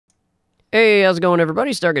Hey, how's it going,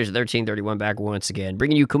 everybody? Stargazer1331 back once again,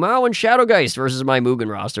 bringing you Kumao and Geist versus my Mugen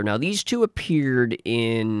roster. Now, these two appeared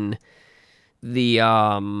in the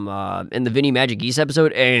Vinny Magic Geese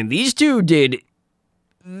episode, and these two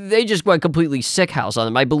they just went completely sick house on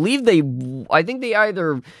them. I think they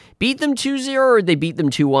either beat them 2-0 or they beat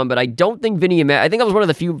them 2-1, but I don't think I think that was one of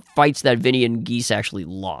the few fights that Vinny and Geese actually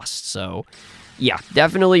lost. So, yeah,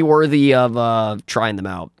 definitely worthy of trying them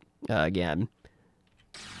out again.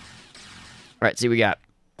 All right, see what we got.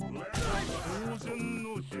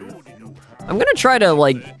 I'm gonna try to,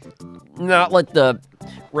 like, not let the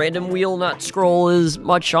random wheel not scroll as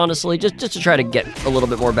much, honestly, just to try to get a little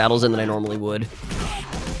bit more battles in than I normally would.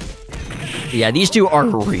 Yeah, these two are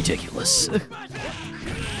ridiculous.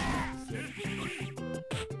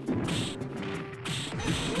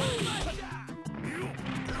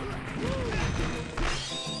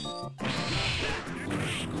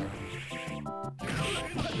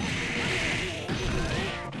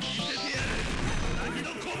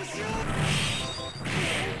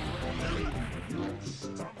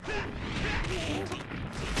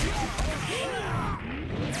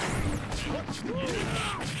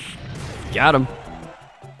 Got him.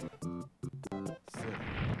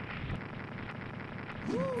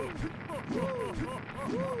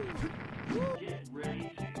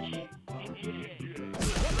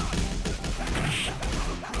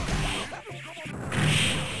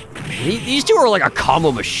 These two are like a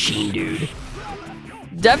combo machine, dude.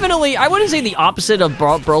 Definitely, I wouldn't say the opposite of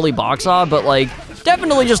Broly Boxaw, but like,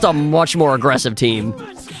 definitely just a much more aggressive team.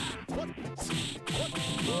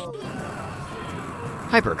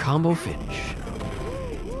 Hyper combo finish.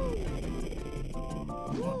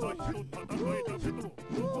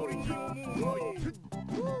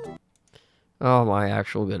 Oh my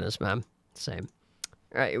actual goodness, man. Same.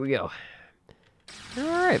 Alright, here we go.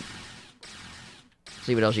 Alright.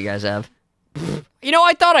 See what else you guys have. You know,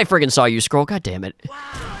 I thought I friggin' saw you scroll. God damn it.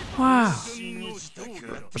 Wow.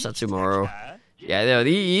 Satsumaru. Yeah,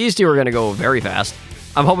 these two are gonna go very fast.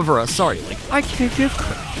 I'm hoping for a sorry, like, I can't give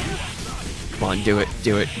credit. Come on, do it,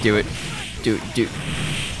 do it, do it, do it, do it.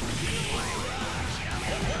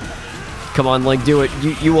 Come on, Link, do it.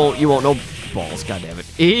 You won't, no balls, god damn it.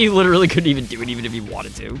 He literally couldn't even do it even if he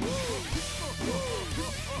wanted to.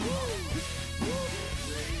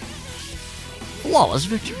 Flawless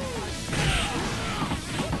victory.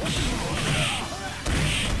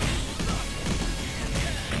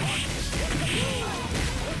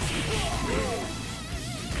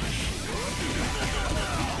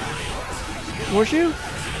 Horseshoe?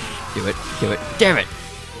 Do it, do it. Damn it!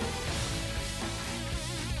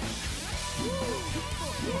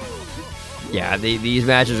 Yeah, these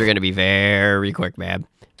matches are gonna be very quick, man.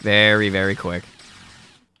 Very, very quick.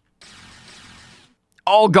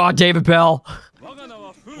 Oh god, David Bell!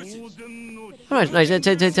 Oh, nice,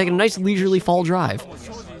 taking a nice leisurely fall drive.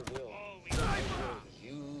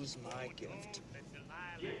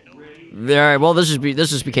 Alright, well, this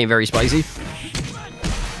just became very spicy.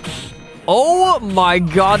 Oh my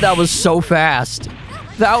god, that was so fast.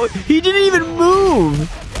 He didn't even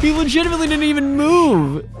move. He legitimately didn't even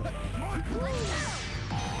move.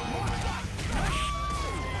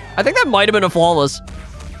 I think that might have been a flawless.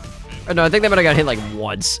 Or no, I think that might have got hit like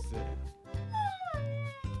once.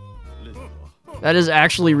 That is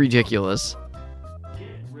actually ridiculous.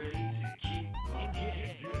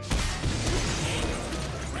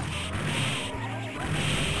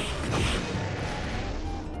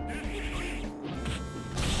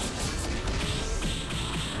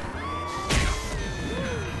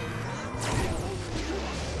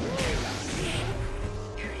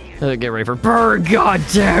 Get ready for burn, god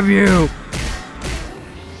damn you!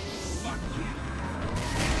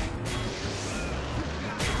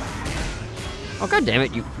 Oh god damn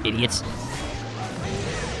it, you idiots.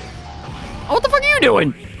 Oh, what the fuck are you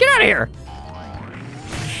doing? Get out of here!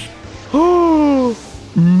 Oh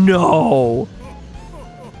no!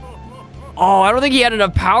 Oh, I don't think he had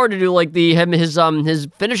enough power to do like his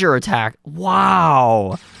finisher attack.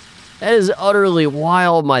 Wow. That is utterly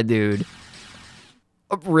wild, my dude.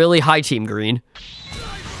 Really high team green.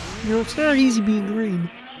 You know, it's not easy being green.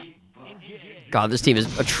 God, this team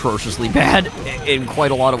is atrociously bad in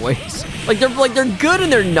quite a lot of ways. Like they're good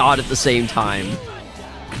and they're not at the same time.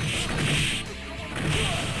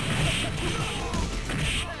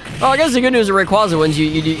 Oh, I guess the good news of Rayquaza wins,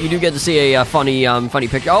 you do get to see a funny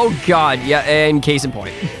picture. Oh god, yeah, and case in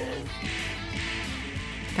point.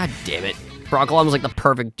 God damn it. Broncolon was like the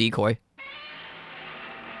perfect decoy.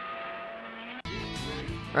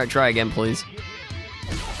 Alright, try again, please.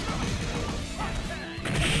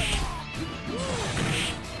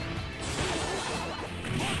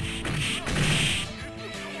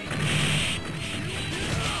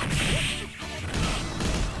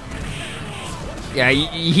 Yeah,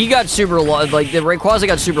 he got super like the Rayquaza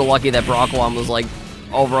got super lucky that Broccolon was like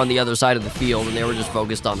over on the other side of the field, and they were just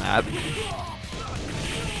focused on that.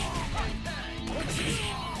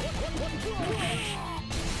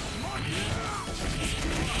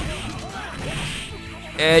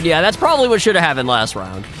 And yeah, that's probably what should have happened last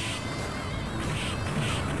round.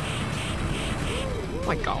 Oh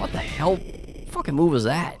my god, what the hell fucking move was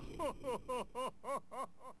that?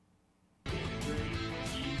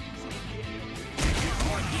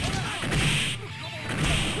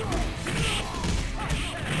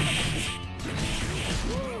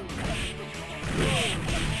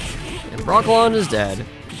 And Broccolon is dead.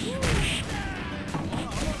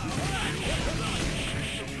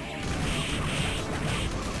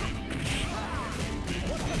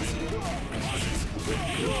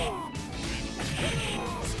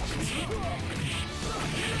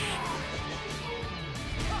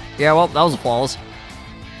 Yeah, well, that was a flawless.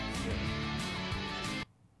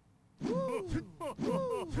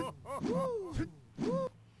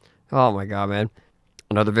 Oh my god, man.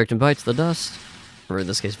 Another victim bites the dust. Or in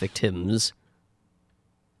this case, victims.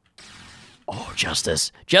 Oh,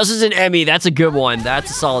 Justice. Justice and Emmy, that's a good one.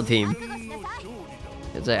 That's a solid team.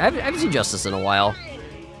 I haven't seen Justice in a while.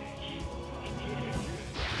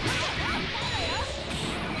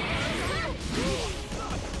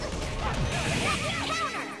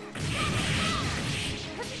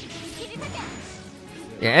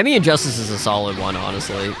 Yeah, Emmy and Justice is a solid one,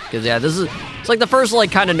 honestly. Because, yeah, it's like the first,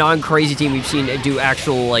 like, kind of non-crazy team we've seen do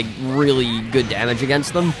actual, like, really good damage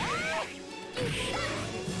against them.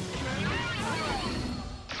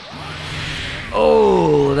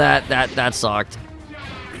 Oh, that sucked.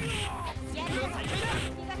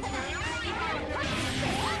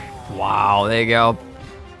 Wow, there you go.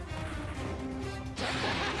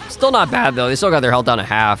 Still not bad, though. They still got their health down to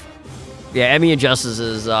half. Yeah, Emmy and Justice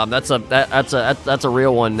is that's a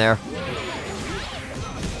real one there.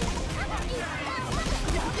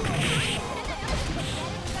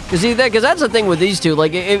 Because that's the thing with these two.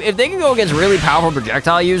 Like, if they can go against really powerful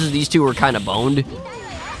projectile users, these two are kind of boned.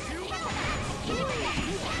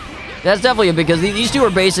 That's definitely because these two are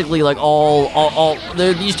basically like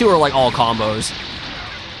these two are like all combos.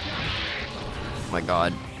 Oh my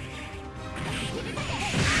god.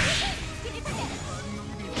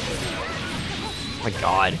 Oh my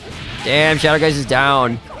god. Damn, Shadow Geist is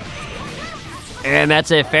down. And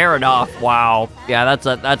that's it. Fair enough. Wow. Yeah, that's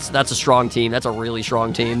a strong team. That's a really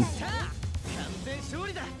strong team.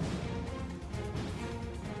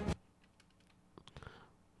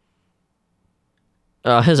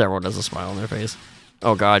 As everyone does a smile on their face.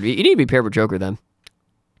 Oh god, you need to be paired with Joker then.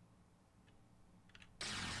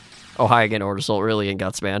 Oh, hi again, Order Soul. Really in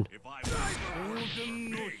guts, man.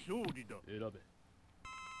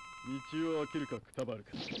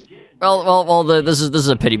 Well, this is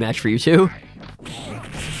a pity match for you two.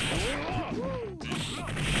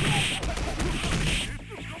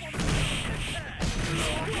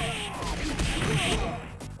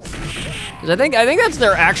 Because I think that's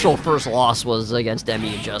their actual first loss was against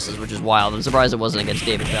Emmy and Justice, which is wild. I'm surprised it wasn't against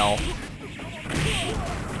David Bell.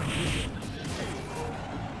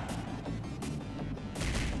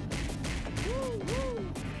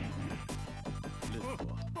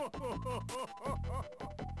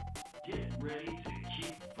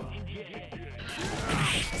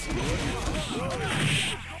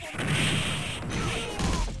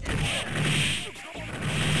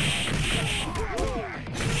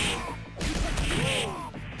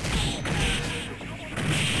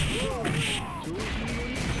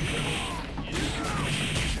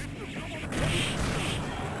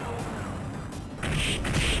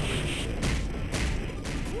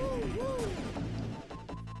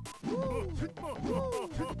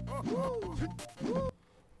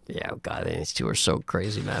 Yeah, god, these two are so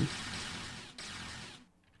crazy, man.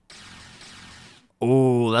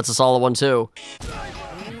 Ooh, that's a solid one too. I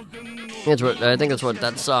think that's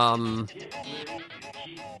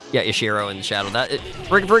yeah, Yashiro and Shadow.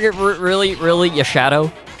 Really,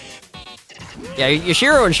 Yashadow? Yeah,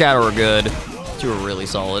 Yashiro and Shadow are good. Two are really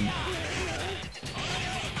solid.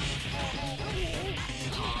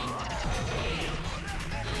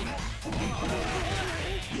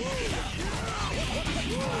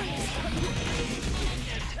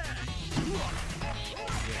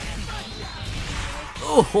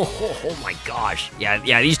 Oh my gosh.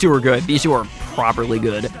 Yeah, these two are good. These two are properly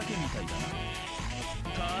good.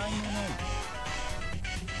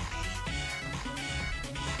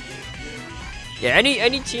 Yeah,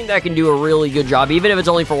 any team that can do a really good job, even if it's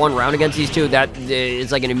only for one round against these two, that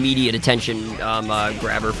is like an immediate attention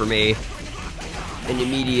grabber for me. An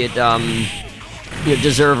immediate you know,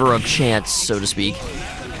 deserver of chance, so to speak.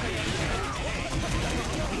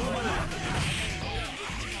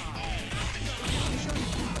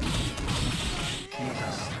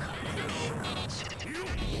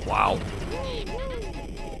 Wow.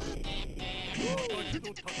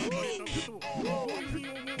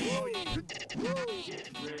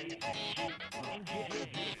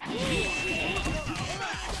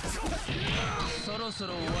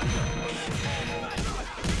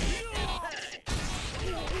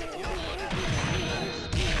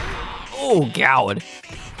 Oh, God.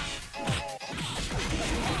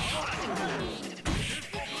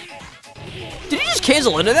 Did he just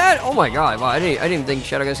cancel into that? Oh my God! Wow, I didn't even think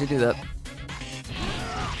Shadow Geist could do that.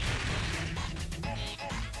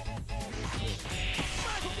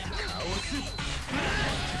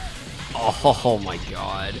 Oh my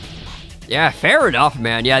God! Yeah, fair enough,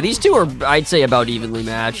 man. Yeah, these two are, I'd say, about evenly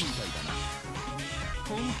matched.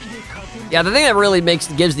 Yeah, the thing that really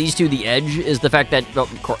gives these two the edge is the fact that, oh,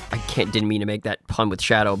 of course, didn't mean to make that pun with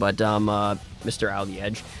Shadow, but Mr. Ow the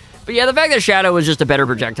Edge. But yeah, the fact that Shadow is just a better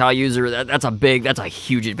projectile user, that's a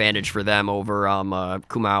huge advantage for them over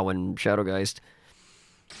Kumao and Shadow Geist.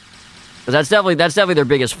 That's definitely their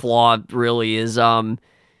biggest flaw, really, is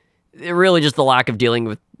really just the lack of dealing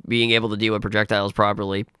with being able to deal with projectiles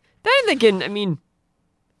properly. Then they can, I mean,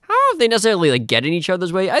 I don't know if they necessarily like get in each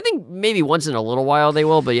other's way. I think maybe once in a little while they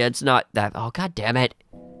will, but yeah, it's not that. Oh, God damn it.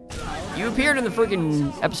 You appeared in the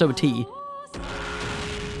freaking episode T.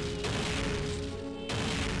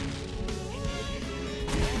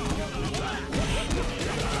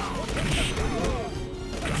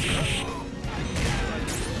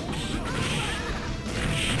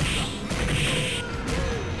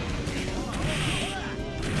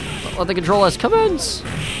 Let the control S commence.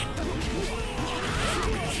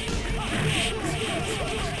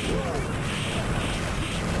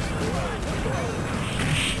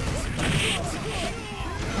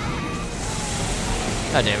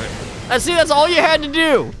 God damn it. See, that's all you had to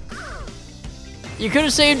do. You could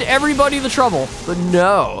have saved everybody the trouble, but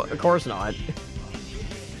no, of course not.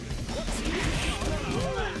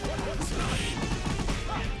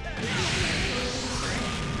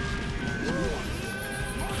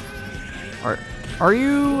 Are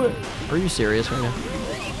you serious right now?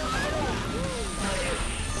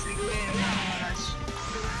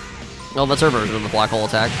 Oh, that's her version of the black hole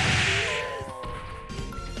attack.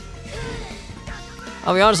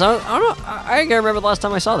 I'll be honest, I don't know. I can't remember the last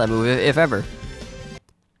time I saw that move, if ever.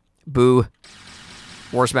 Boo.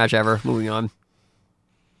 Worst match ever. Moving on.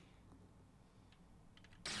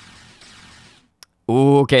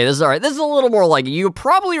 Ooh, okay, this is alright. This is a little more like it. You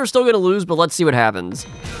probably are still gonna lose, but let's see what happens.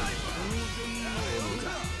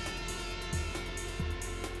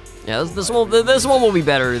 Yeah, this one will be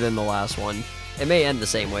better than the last one. It may end the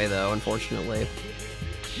same way though, unfortunately.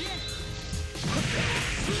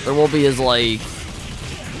 There won't be as like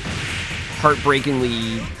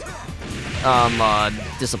heartbreakingly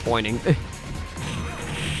disappointing.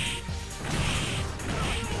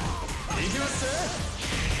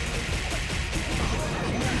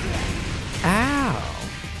 Ow.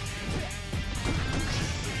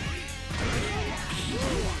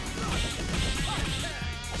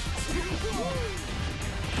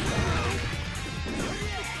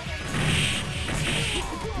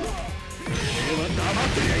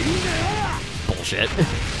 Bullshit.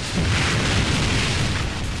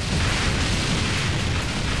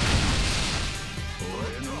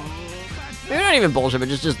 Maybe not even bullshit, but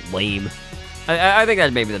just lame. I think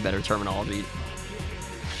that's maybe the better terminology.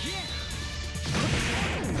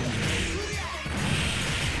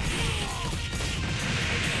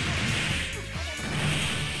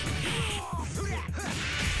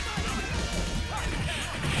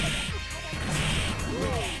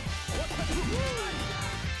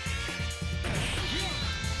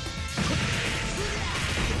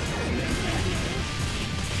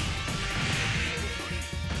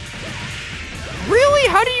 Really?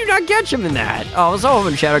 How did you not catch him in that? Oh, I was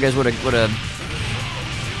hoping Shadow Geist would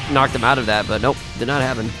have knocked him out of that, but nope, did not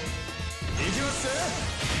happen.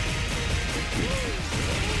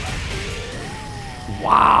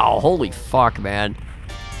 Wow, holy fuck, man.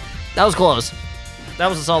 That was close. That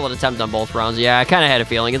was a solid attempt on both rounds. Yeah, I kind of had a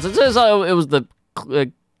feeling. It was the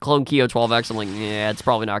Clone Kyo 12X. I'm like, yeah, it's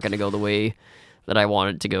probably not going to go the way that I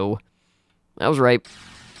wanted it to go. I was right.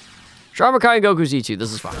 Sharmakai and Goku Z2,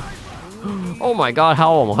 this is fine. Oh my god,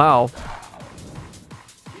 how?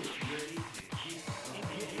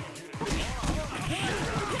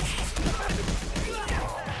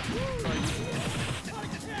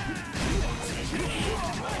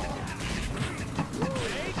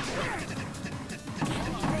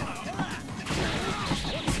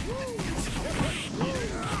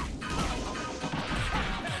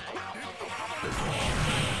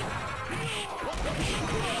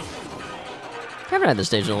 haven't had this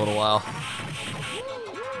stage in a little while.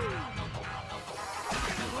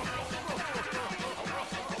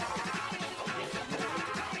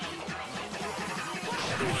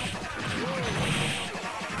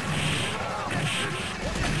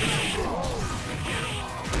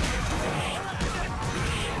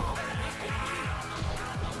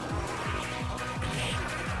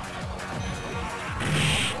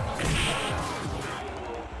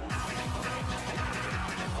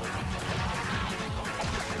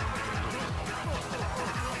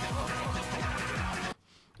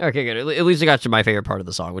 Okay, good. At least I got to my favorite part of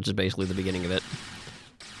the song, which is basically the beginning of it.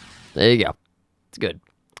 There you go. It's good.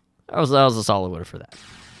 That was a solid winner for that.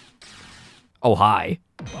 Oh, hi.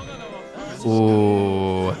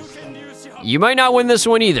 Ooh. You might not win this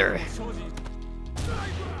one either.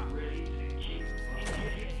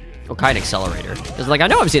 Oh, Kite Accelerator. Because, like, I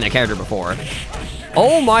know I've seen that character before.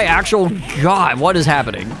 Oh my actual god, what is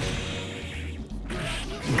happening?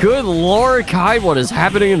 Good lord, Kite, what is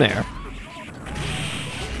happening in there?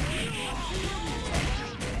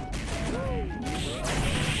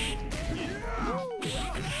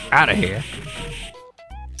 Out of here.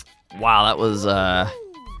 Wow, that was,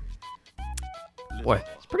 boy,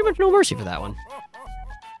 it's pretty much no mercy for that one.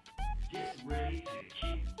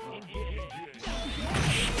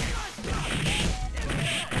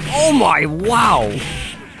 Oh my, wow.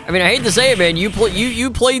 I mean, I hate to say it, man,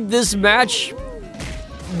 you played this match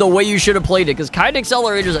the way you should have played it, because Kite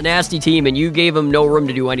Accelerator's a nasty team, and you gave him no room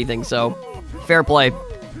to do anything, so fair play.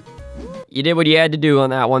 You did what you had to do on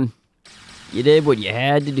that one. You did what you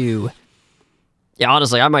had to do. Yeah,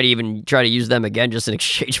 honestly, I might even try to use them again just in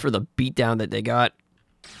exchange for the beatdown that they got.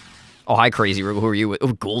 Oh, hi, Crazy Rugal. Who are you with?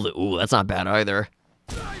 Oh, Golden. Ooh, that's not bad either.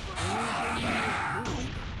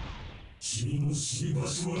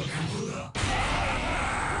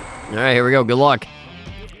 All right, here we go. Good luck.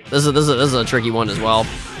 This is a tricky one as well.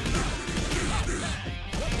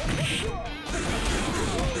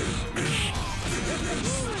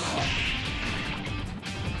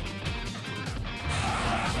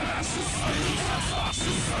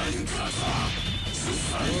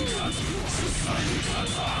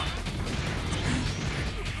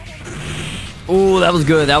 Ooh, that was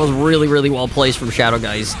good. That was really, really well placed from Shadow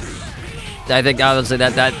Geist. I think honestly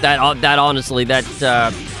that honestly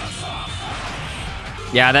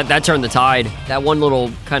yeah, that turned the tide. That one little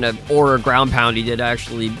kind of aura ground pound he did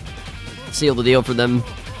actually seal the deal for them.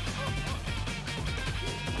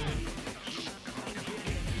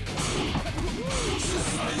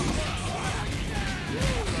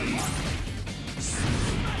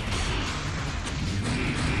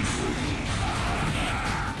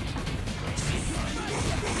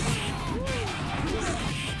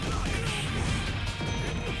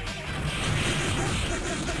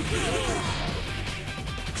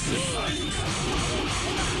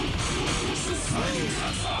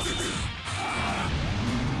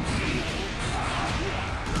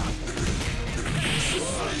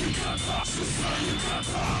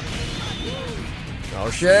 Oh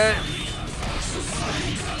shit!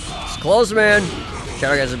 It's close, man.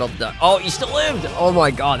 Shadow Geist is about to die. Oh, he still lived! Oh my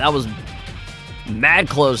god, that was mad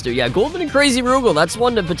close, dude. Yeah, Golden and Crazy Rugal. That's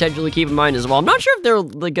one to potentially keep in mind as well. I'm not sure if they're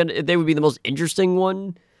like if they would be the most interesting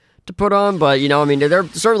one to put on, but you know, I mean, they're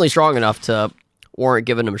certainly strong enough to warrant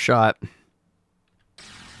giving them a shot.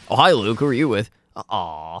 Oh, hi, Luke. Who are you with?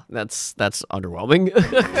 Aw, that's underwhelming.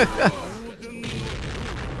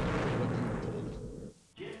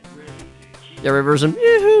 Yeah, reverse him.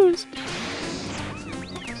 Yahoo's.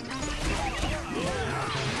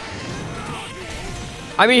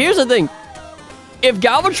 I mean, here's the thing. If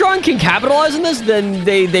Galvatron can capitalize on this, then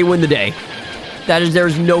they win the day.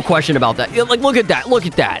 There's no question about that. Like, look at that. Look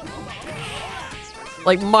at that.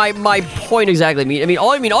 Like my point exactly. I mean,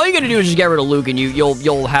 all you gotta do is just get rid of Luke, and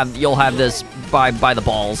you'll have this by the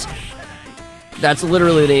balls. That's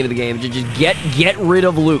literally the name of the game. Just get rid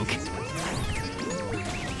of Luke.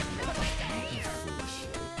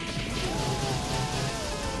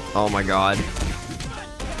 Oh my god.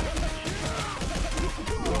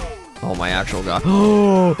 Oh my actual god.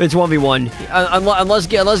 Oh, it's 1v1. Unless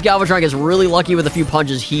Galvatron gets really lucky with a few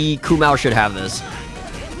punches, Kumao should have this.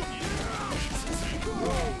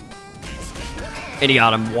 And he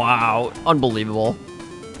got him. Wow. Unbelievable.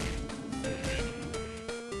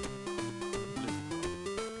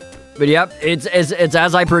 But yep, it's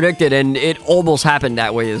as I predicted, and it almost happened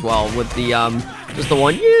that way as well with the just the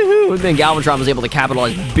one yoo-hoo, and then Galvatron was able to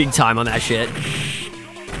capitalize big time on that shit.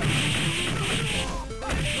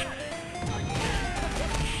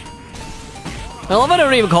 I love I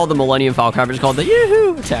don't even call it the Millennium Falcon, I just call it the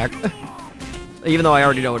yoo-hoo attack. Even though I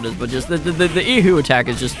already know what it is, but just the Ihu attack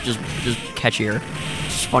is just catchier.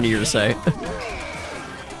 Just funnier to say.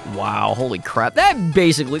 Wow, holy crap.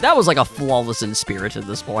 That was like a flawless in spirit at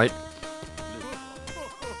this point.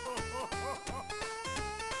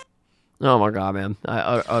 Oh my god, man.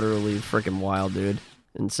 Utterly freaking wild, dude.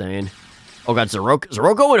 Insane. Oh god,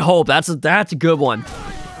 Zeroko and Hope. That's a good one.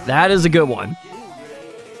 That is a good one.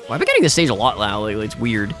 Well, I've been getting this stage a lot now lately. It's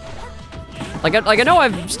weird. Like I know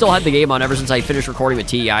I've still had the game on ever since I finished recording with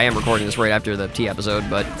T. I am recording this right after the T episode,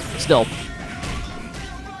 but still.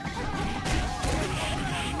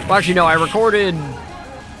 Well, actually, no. I recorded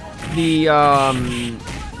the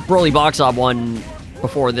Broly Box Op one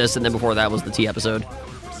before this, and then before that was the T episode.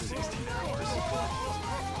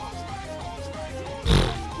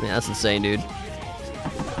 Yeah, that's insane, dude.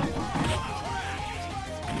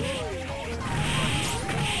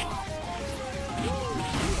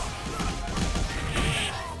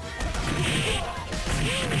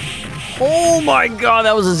 Oh my god,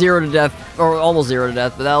 that was a 0 to death, or almost 0 to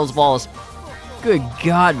death, but that was flawless. Good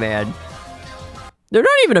god, man. They're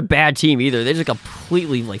not even a bad team either. They just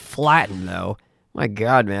completely, like, flattened, though. My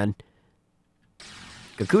god, man.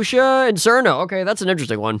 Kakusha and Cerno. Okay, that's an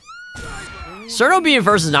interesting one. Cerno being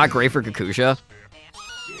first is not great for Kakusha.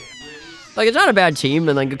 Like, it's not a bad team,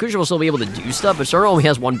 and then Kakusha will still be able to do stuff, but Cerno only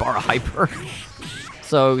has 1 bar of hyper.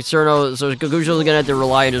 So Kakusha's gonna have to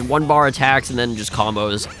rely on just 1 bar attacks and then just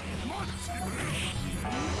combos.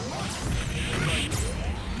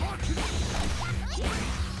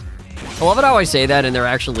 I love it how I say that and they're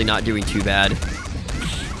actually not doing too bad.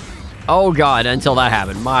 Oh god, until that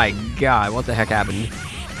happened. My god, what the heck happened?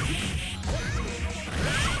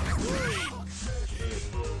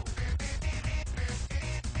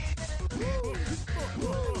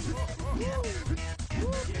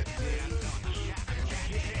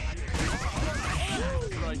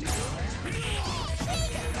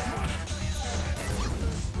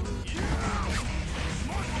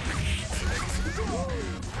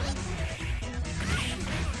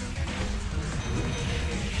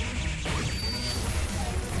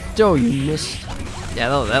 Oh, you missed. Yeah,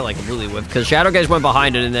 that like completely whiffed. Because Shadow Geist went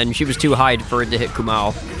behind it, and then she was too high for it to hit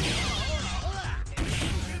Kumao.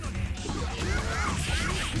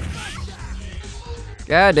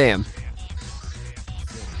 God damn.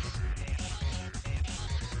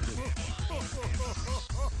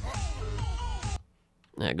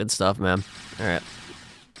 Yeah, good stuff, man. Alright.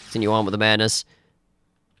 Continue on with the madness.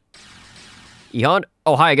 Ihan?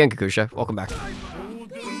 Oh, hi again, Kakusha. Welcome back.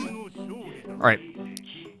 Alright.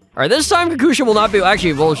 Alright, this time Kakusha will not be,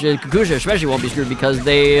 actually, well, Kakusha especially won't be screwed because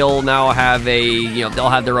they'll now have a, you know, they'll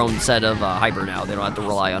have their own set of hyper now. They don't have to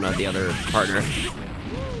rely on the other partner.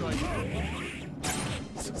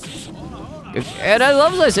 And I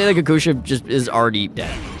love as I say that Kakusha just is already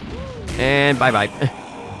dead. And bye-bye.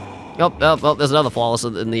 Oh, there's another flawless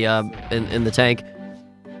in the tank.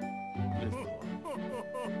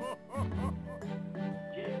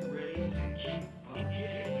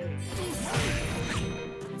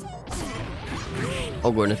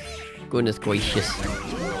 Oh goodness. Goodness gracious.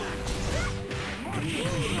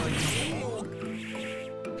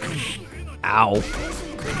 Ow.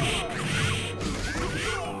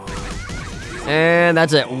 And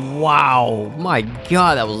that's it. Wow. My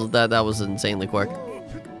god, that was insanely quick.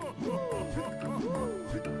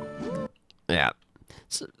 Yeah.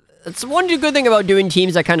 It's one good thing about doing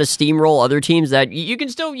teams that kind of steamroll other teams, that you can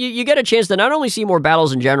still, you get a chance to not only see more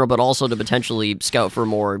battles in general, but also to potentially scout for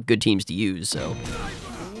more good teams to use, so,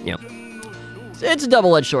 yeah. It's a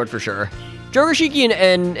double-edged sword for sure. Jogashiki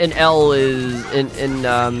and L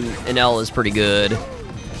is pretty good.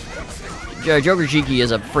 Jogashiki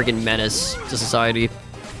is a freaking menace to society.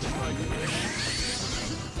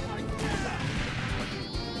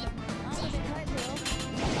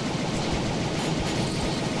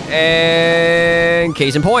 And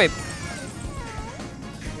case in point.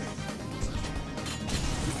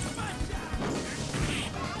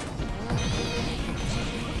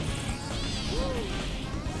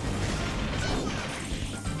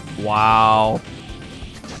 Wow.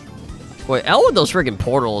 Boy, L with those freaking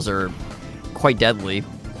portals are quite deadly.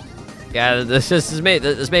 Yeah, this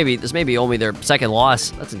may be only their second loss.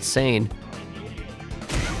 That's insane.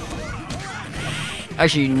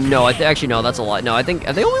 Actually, no. Actually, no. That's a lot. No, I think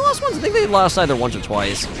have they only lost once? I think they lost either once or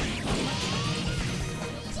twice.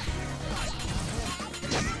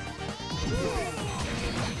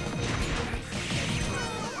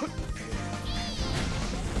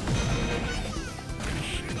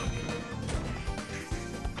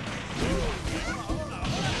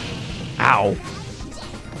 Ow.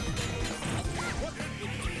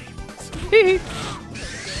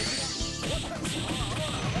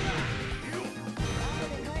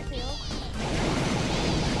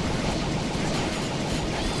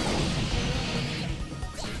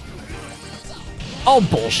 Oh,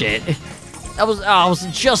 bullshit. That was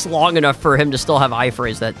just long enough for him to still have eye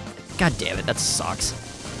freeze. That, god damn it, that sucks.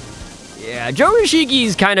 Yeah, Joe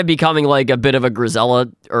Rishiki's kind of becoming like a bit of a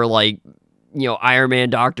Grisella or like, you know, Iron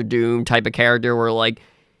Man, Doctor Doom type of character where like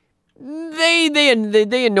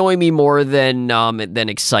they annoy me more than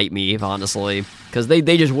excite me, honestly, because they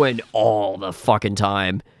just win all the fucking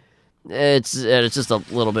time. It's just a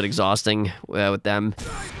little bit exhausting with them.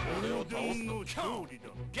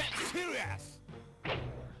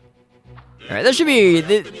 All right, this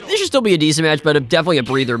should still be a decent match, but definitely a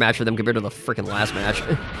breather match for them compared to the freaking last match.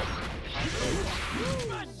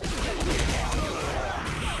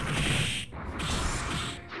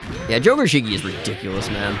 Yeah, Joe Rishiki is ridiculous,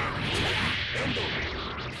 man.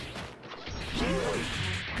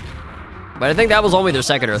 But I think that was only their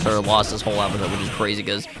second or third loss this whole episode, which is crazy,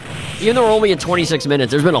 because even though we're only at 26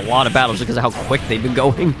 minutes, there's been a lot of battles because of how quick they've been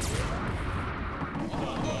going.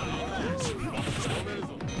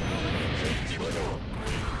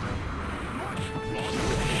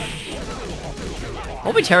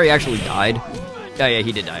 Hopefully Terry actually died. Oh yeah,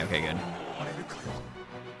 he did die. Okay, good.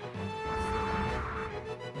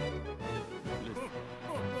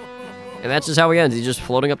 And that's just how he ends. He's just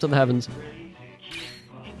floating up to the heavens.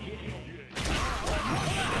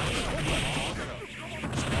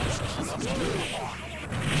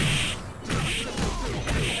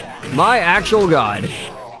 My actual god.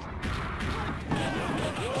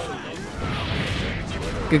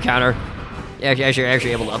 Good counter. Yeah,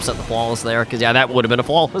 actually able to upset the flawless there, because yeah, that would have been a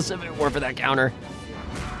flawless if it weren't for that counter.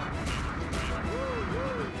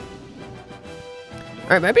 All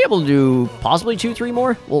right, might be able to do possibly 2-3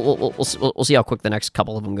 more. We'll see how quick the next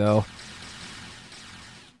couple of them go.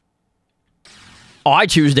 Oh,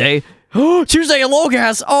 Tuesday. Tuesday in low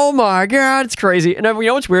gas. Oh my god, it's crazy. And you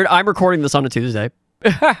know what's weird? I'm recording this on a Tuesday.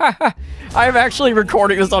 I'm actually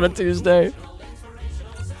recording this on a Tuesday.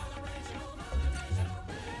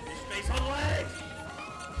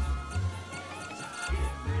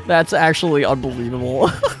 That's actually unbelievable.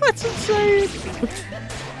 That's insane.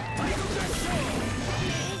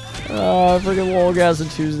 Freaking low gas on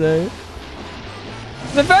Tuesday.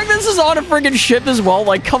 The fact that this is on a freaking ship as well,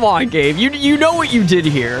 like, come on, Gabe. You know what you did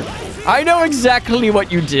here. I know exactly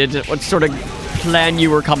what you did, what sort of plan you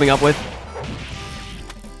were coming up with.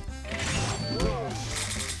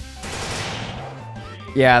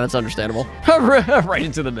 Yeah, that's understandable. Right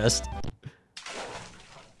into the mist.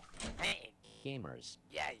 Hey, gamers.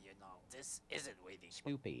 Yeah, you know, this isn't really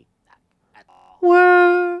Snoopy at all.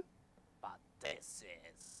 What? But this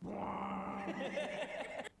is...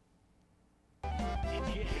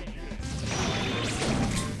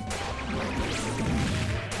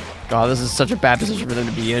 God, this is such a bad position for them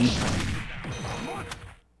to be in.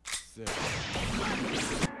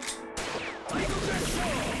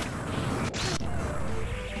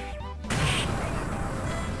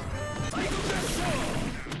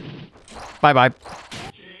 Bye-bye.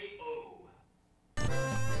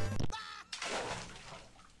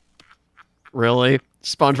 Really?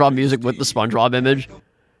 SpongeBob music with the SpongeBob image?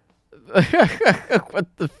 What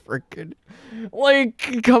the frickin'?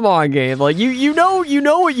 Like, come on, Gabe. Like, you know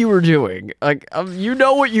what you were doing. Like, you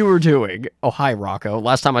know what you were doing. Oh, hi, Rocco.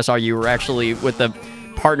 Last time I saw you were actually with the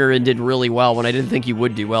partner and did really well when I didn't think you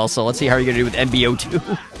would do well. So let's see how you're gonna do with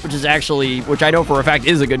MBO2, which I know for a fact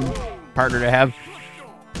is a good partner to have.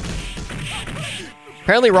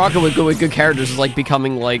 Apparently, Rocco with good characters is like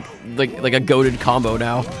becoming like a goated combo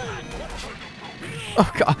now.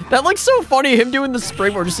 Oh god, that looks so funny. Him doing the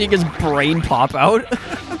springboard, just seeing his brain pop out.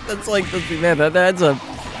 That's like, man, that's a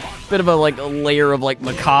bit of a like a layer of like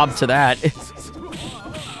macabre to that.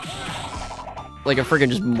 Like a freaking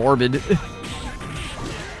just morbid.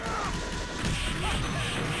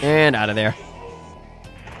 And out of there.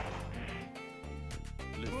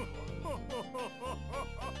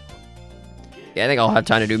 Yeah, I think I'll have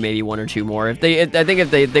time to do maybe 1 or 2 more. I think if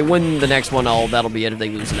they win the next one, that'll be it. If they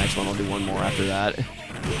lose the next one, I'll do 1 more after that.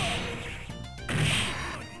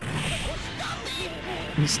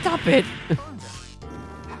 Stop it.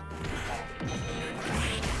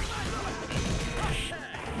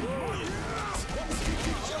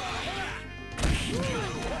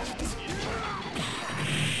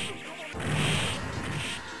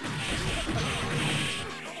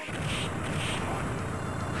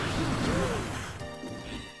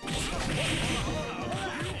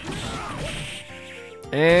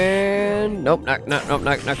 And nope,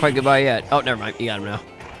 not quite goodbye yet. Oh, never mind. You got him now.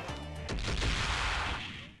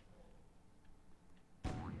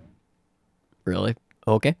 Really?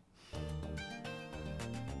 Okay.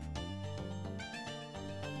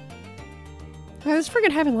 This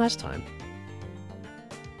freaking happened last time.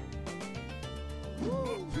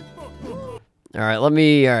 All right,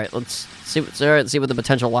 let's see let's see what the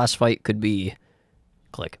potential last fight could be.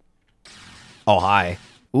 Click. Oh, hi.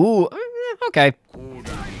 Ooh, okay.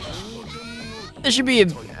 This should be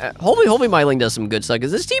hopefully Myling does some good stuff,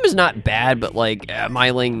 because this team is not bad, but like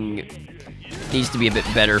Myling needs to be a bit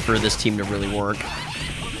better for this team to really work.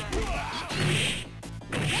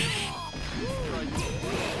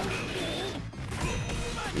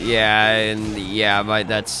 Yeah, and yeah,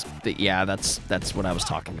 that's what I was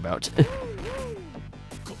talking about.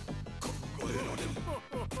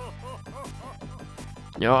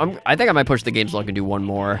 You know, I think I might push the game's luck and do one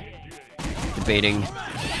more. Debating.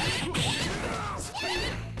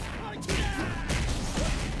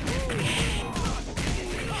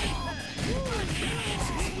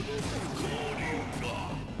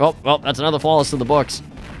 Well, that's another flawless in the books.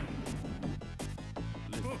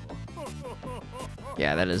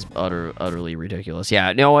 Yeah, that is utterly ridiculous. Yeah,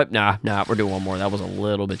 you know what? Nah, we're doing one more. That was a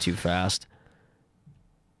little bit too fast.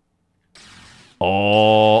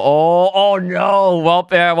 Oh no!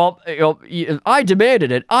 Well, you know, I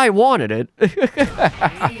demanded it. I wanted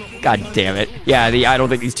it. God damn it! Yeah, I don't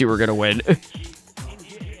think these two are gonna win.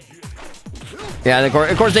 Yeah, and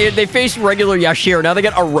of course they faced regular Yashiro. Now they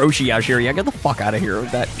get Orochi Yashiro. Yeah, get the fuck out of here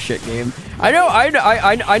with that shit game. I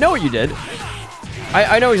know what you did.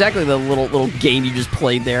 I know exactly the little game you just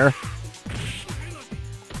played there.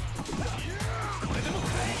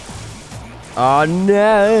 Oh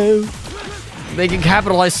no! They can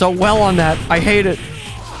capitalize so well on that. I hate it.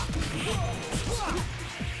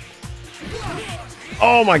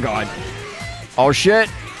 Oh my god. Oh shit.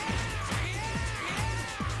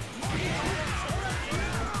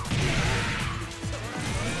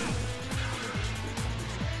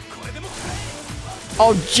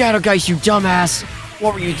 Oh, Geist, you dumbass.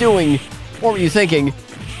 What were you doing? What were you thinking?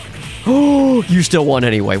 Oh, you still won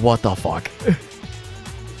anyway. What the fuck?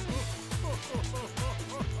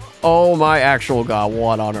 Oh my actual god,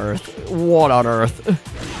 what on earth? What on earth?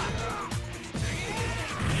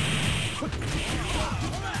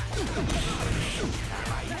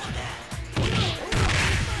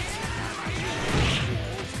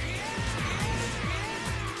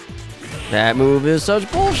 That move is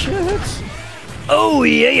such bullshit. Oh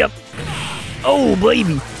yeah. Oh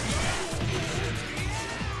baby.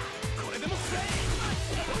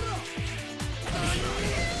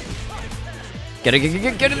 Get it.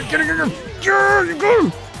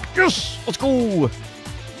 Yes, let's go.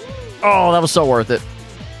 Oh, that was so worth it.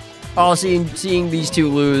 Oh, seeing these two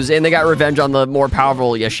lose, and they got revenge on the more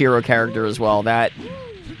powerful Yashiro character as well. That,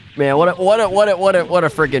 man, what a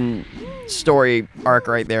freaking story arc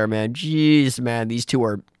right there, man. Jeez, man, these two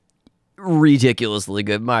are ridiculously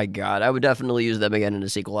good. My god, I would definitely use them again in a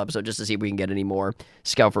sequel episode just to see if we can get any more,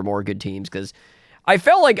 scout for more good teams, because I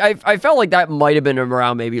felt like that might have been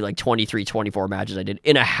around maybe like 23, 24 matches I did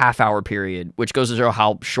in a half-hour period, which goes to show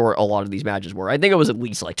how short a lot of these matches were. I think it was at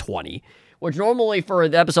least like 20, which normally for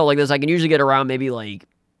an episode like this, I can usually get around maybe like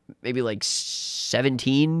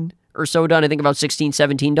 17 or so done. I think about 16,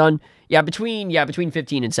 17 done. Yeah, between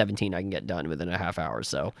 15 and 17 I can get done within a half hour,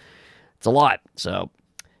 so it's a lot. So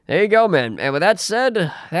there you go, man. And with that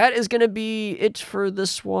said, that is going to be it for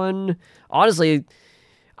this one. Honestly,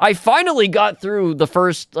 I finally got through the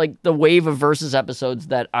first, like, the wave of Versus episodes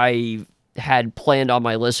that I had planned on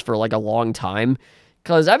my list for, like, a long time.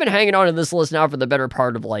 Because I've been hanging on to this list now for the better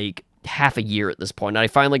part of, like, half a year at this point. And I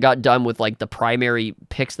finally got done with, like, the primary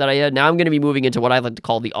picks that I had. Now I'm going to be moving into what I like to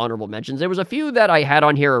call the honorable mentions. There was a few that I had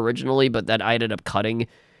on here originally, but that I ended up cutting.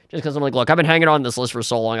 Just because I'm like, look, I've been hanging on this list for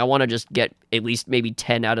so long. I want to just get at least maybe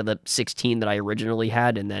 10 out of the 16 that I originally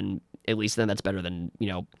had. And then, at least then that's better than, you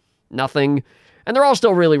know, nothing. And they're all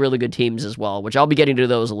still really, really good teams as well, which I'll be getting to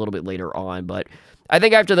those a little bit later on. But I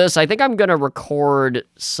think after this, I think I'm going to record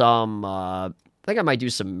some, I think I might do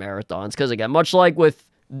some marathons. Because again, much like with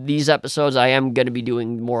these episodes, I am going to be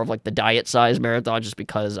doing more of like the diet size marathon just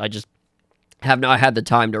because I just have not had the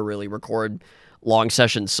time to really record long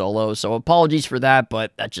sessions solo. So apologies for that,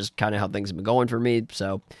 but that's just kind of how things have been going for me.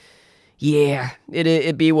 So yeah,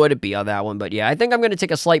 it be what it be on that one. But yeah, I think I'm going to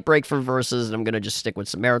take a slight break from Versus, and I'm going to just stick with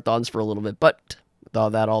some marathons for a little bit. But with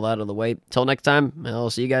all that out of the way, till next time,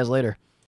 I'll see you guys later.